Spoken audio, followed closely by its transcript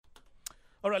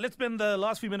All right, let's spend the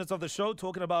last few minutes of the show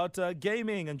talking about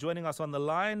gaming. And joining us on the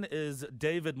line is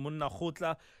David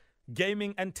Monnakgotla,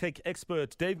 gaming and tech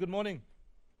expert. Dave, good morning.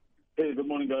 Hey, good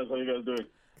morning, guys. How are you guys doing?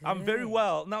 I'm very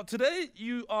well. Now, today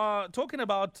you are talking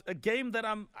about a game that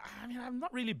I'm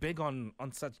not really big on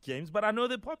such games, but I know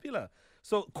they're popular.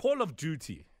 So, Call of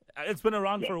Duty. It's been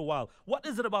around for a while. What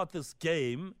is it about this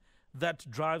game that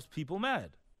drives people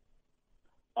mad?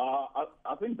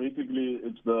 I think basically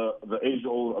it's the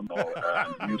age-old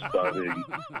you starting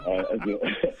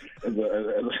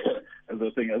as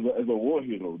a war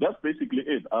hero. That's basically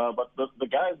it. But the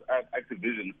guys at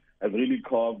Activision have really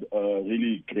carved a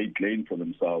really great lane for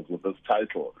themselves with this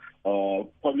title.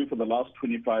 Probably for the last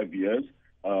 25 years,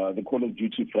 the Call of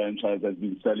Duty franchise has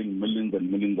been selling millions and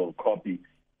millions of copies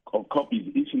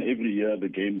each and every year the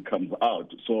game comes out.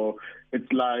 So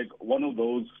it's like one of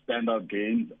those standout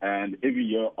games, and every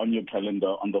year on your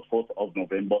calendar on the 4th of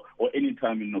November or any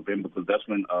time in November, because that's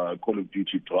when Call of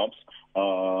Duty drops,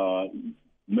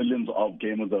 millions of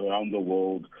gamers around the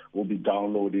world will be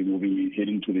downloading, will be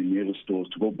heading to the nearest stores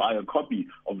to go buy a copy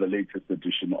of the latest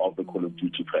edition of the Call of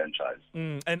Duty franchise.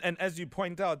 And as you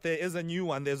point out, there is a new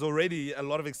one. There's already a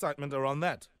lot of excitement around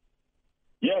that.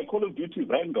 Yeah, Call of Duty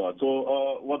Vanguard.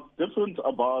 So what's different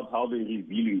about how they're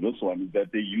revealing this one is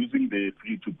that they're using the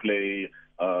free-to-play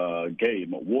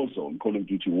game, Warzone, Call of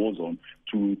Duty Warzone,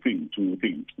 to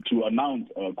announce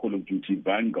Call of Duty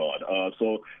Vanguard.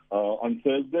 So on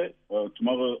Thursday,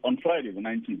 on Friday, the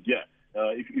 19th,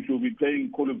 if you'll be playing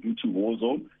Call of Duty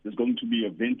Warzone, there's going to be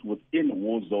an event within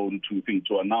Warzone to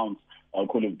announce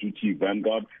Call of Duty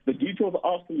Vanguard. The details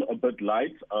are still a bit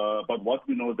light, but what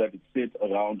we know is that it's set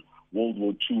around World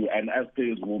War II, and as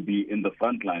players will be in the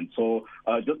front line. So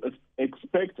just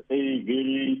expect a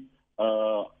very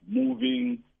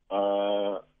moving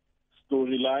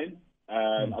storyline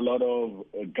and a lot of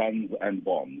guns and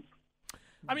bombs.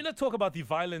 I mean, let's talk about the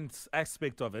violence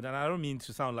aspect of it. And I don't mean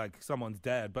to sound like someone's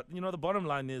dad, but, the bottom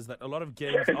line is that a lot of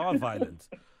games are violent.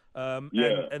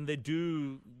 And they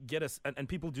do get us, and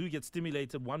people do get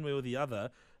stimulated one way or the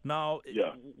other. Now,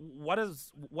 what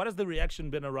has the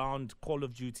reaction been around Call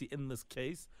of Duty in this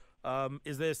case?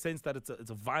 Is there a sense that it's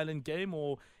a violent game,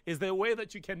 or is there a way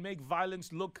that you can make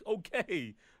violence look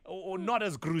okay or not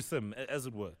as gruesome, as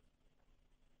it were?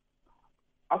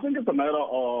 I think it's a matter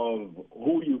of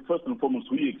who you're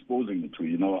exposing it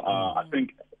to. I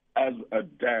think as a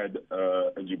dad,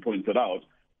 as you pointed out,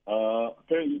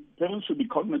 parents should be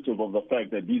cognitive of the fact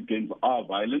that these games are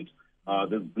violent.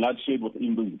 There's bloodshed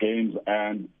within these games,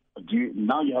 and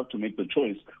now you have to make the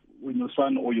choice. When your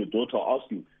son or your daughter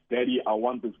asks you, "Daddy, I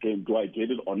want this game. Do I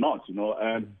get it or not?"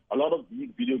 And a lot of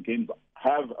these video games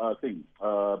have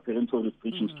parental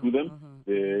restrictions to them.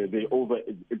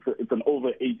 It's an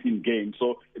over 18 game,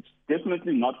 so it's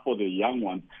definitely not for the young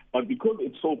ones. But because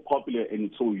it's so popular and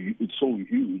it's so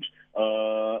huge,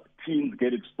 teens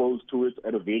get exposed to it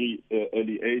at a very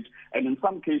early age. And in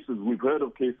some cases, we've heard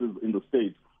of cases in the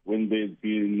States when there's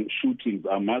been shootings,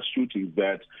 mass shootings,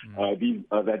 that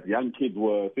that young kids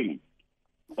were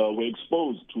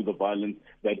exposed to the violence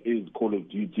that is Call of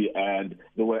Duty, and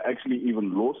there were actually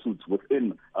even lawsuits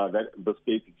within the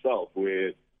state itself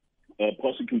where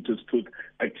prosecutors took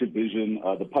Activision,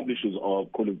 the publishers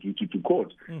of Call of Duty, to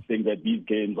court, saying that these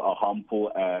games are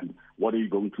harmful and what are you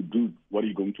going to do? What are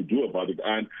you going to do about it?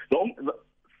 And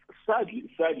sadly,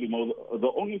 Mo,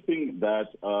 the only thing that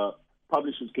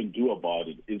publishers can do about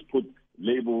it is put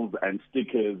labels and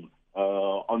stickers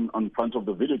on front of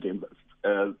the video games,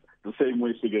 the same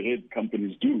way cigarette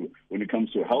companies do when it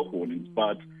comes to health warnings.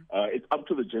 But it's up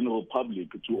to the general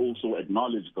public to also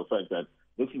acknowledge the fact that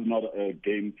this is not a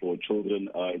game for children.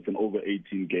 It's an over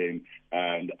 18 game.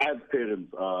 And as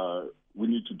parents, we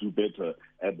need to do better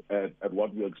at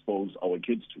what we expose our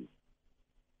kids to.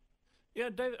 Yeah,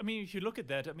 Dave, I mean, if you look at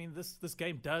that, I mean, this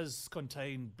game does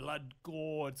contain blood,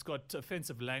 gore. It's got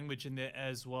offensive language in there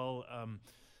as well.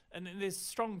 And there's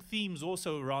strong themes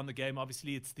also around the game.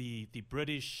 Obviously, it's the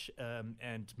British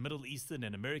and Middle Eastern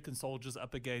and American soldiers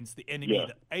up against the enemy,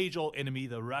 the age-old enemy,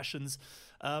 the Russians.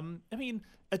 I mean,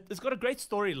 it's got a great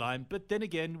storyline, but then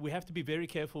again, we have to be very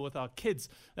careful with our kids.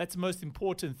 That's the most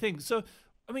important thing. So,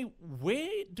 I mean,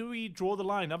 where do we draw the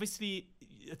line? Obviously,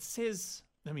 it says,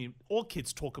 I mean, all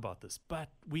kids talk about this, but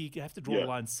we have to draw the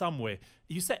line somewhere.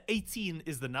 You say 18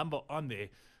 is the number on there.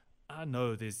 I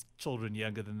know there's children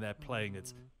younger than that playing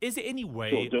it. Is there any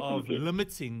way of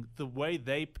limiting the way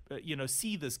they,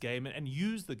 see this game and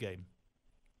use the game?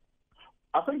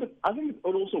 I think it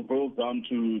also boils down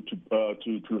to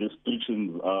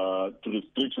restrictions.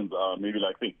 Maybe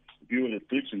like viewer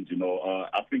restrictions.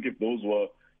 I think if those were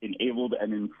enabled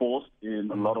and enforced in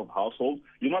a lot of households.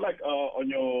 You know, like on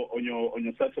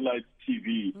your satellite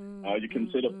TV, you can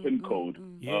set a PIN code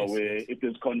where if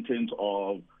there's content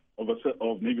of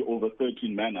maybe over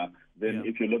 13 manner, then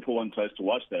if your little one tries to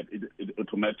watch that, it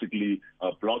automatically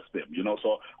blocks them. You know,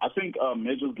 so I think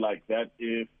measures like that,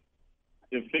 if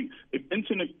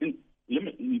internet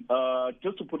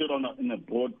just to put it on in a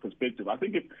broad perspective, I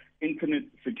think if internet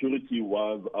security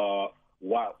was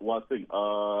widely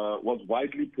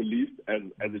policed as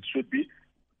it should be,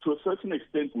 to a certain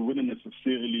extent, we wouldn't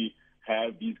necessarily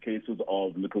have these cases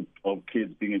of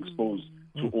kids being exposed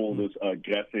to all this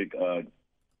graphic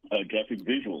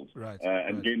visuals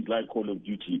and games like Call of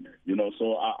Duty. You know,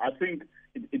 so I think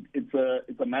it's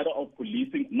a matter of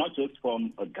policing, not just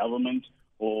from a government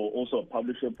or also a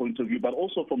publisher point of view, but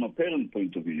also from a parent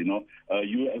point of view, you know,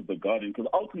 you as the guardian, because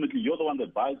ultimately you're the one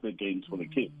that buys the games for the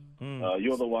kids.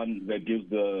 You're the one that gives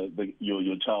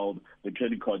your child the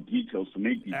credit card details to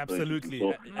make these Absolutely.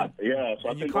 purchases. So, so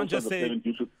I think can't just as a say... parent,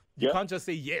 You can't just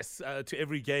say yes to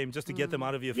every game just to get them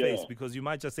out of your face, because you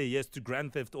might just say yes to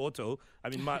Grand Theft Auto. I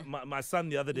mean, my son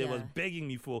the other day was begging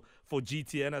me for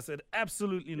GTA, and I said,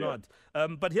 absolutely not.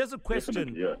 But here's a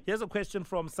question. Here's a question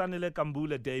from Sanile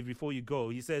Kambula, Dave, before you go.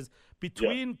 He says,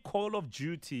 between Call of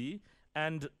Duty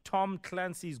and Tom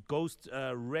Clancy's Ghost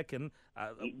Recon,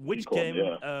 which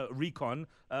game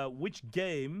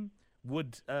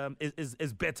would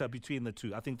is better between the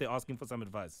two? I think they're asking for some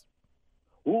advice.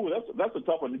 Ooh, that's a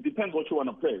tough one. It depends what you want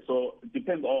to play. So it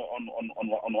depends on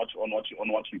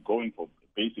what you're going for,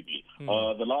 basically.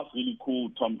 The last really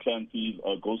cool Tom Clancy's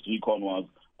Ghost Recon was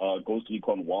Ghost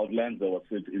Recon Wildlands that was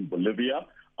set in Bolivia.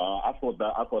 I thought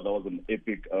that was an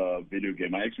epic video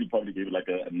game. I actually probably gave it like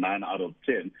a 9 out of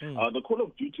 10. The Call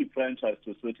of Duty franchise,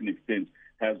 to a certain extent,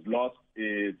 has lost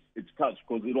its touch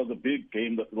because it was a big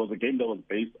game. It was a game that was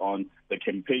based on the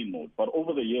campaign mode. But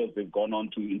over the years, they've gone on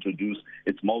to introduce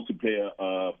its multiplayer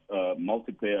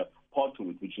part to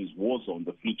it, which is Warzone,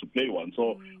 the free-to-play one.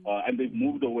 So, and they've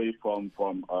moved away from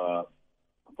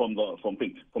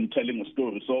telling a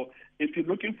story. So, if you're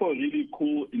looking for a really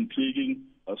cool, intriguing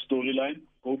storyline,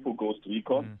 go for Ghost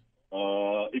Recon.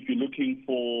 If you're looking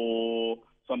for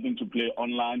something to play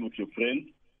online with your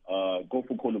friends, go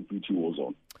for Call of Duty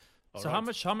Warzone. So how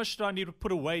much do I need to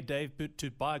put away, Dave,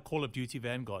 to buy Call of Duty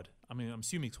Vanguard? I mean, I'm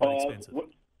assuming it's quite expensive.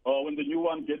 When the new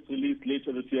one gets released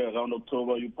later this year, around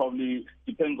October, you probably,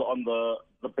 depends on the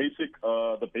basic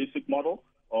model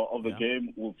of the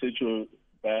game, will set you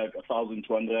back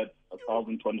 1,200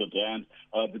 rand.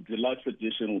 The deluxe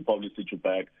edition will probably set you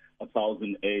back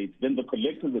 1,008. Then the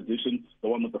collector's edition, the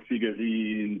one with the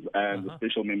figurines and the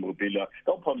special memorabilia,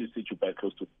 they'll probably set you back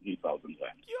close to 3,000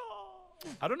 rand.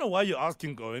 I don't know why you're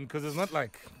asking, Goen, because it's not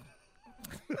like...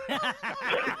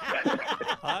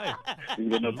 Hi.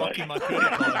 Locking my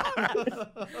credit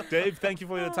card. Dave, thank you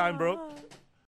for your time, bro.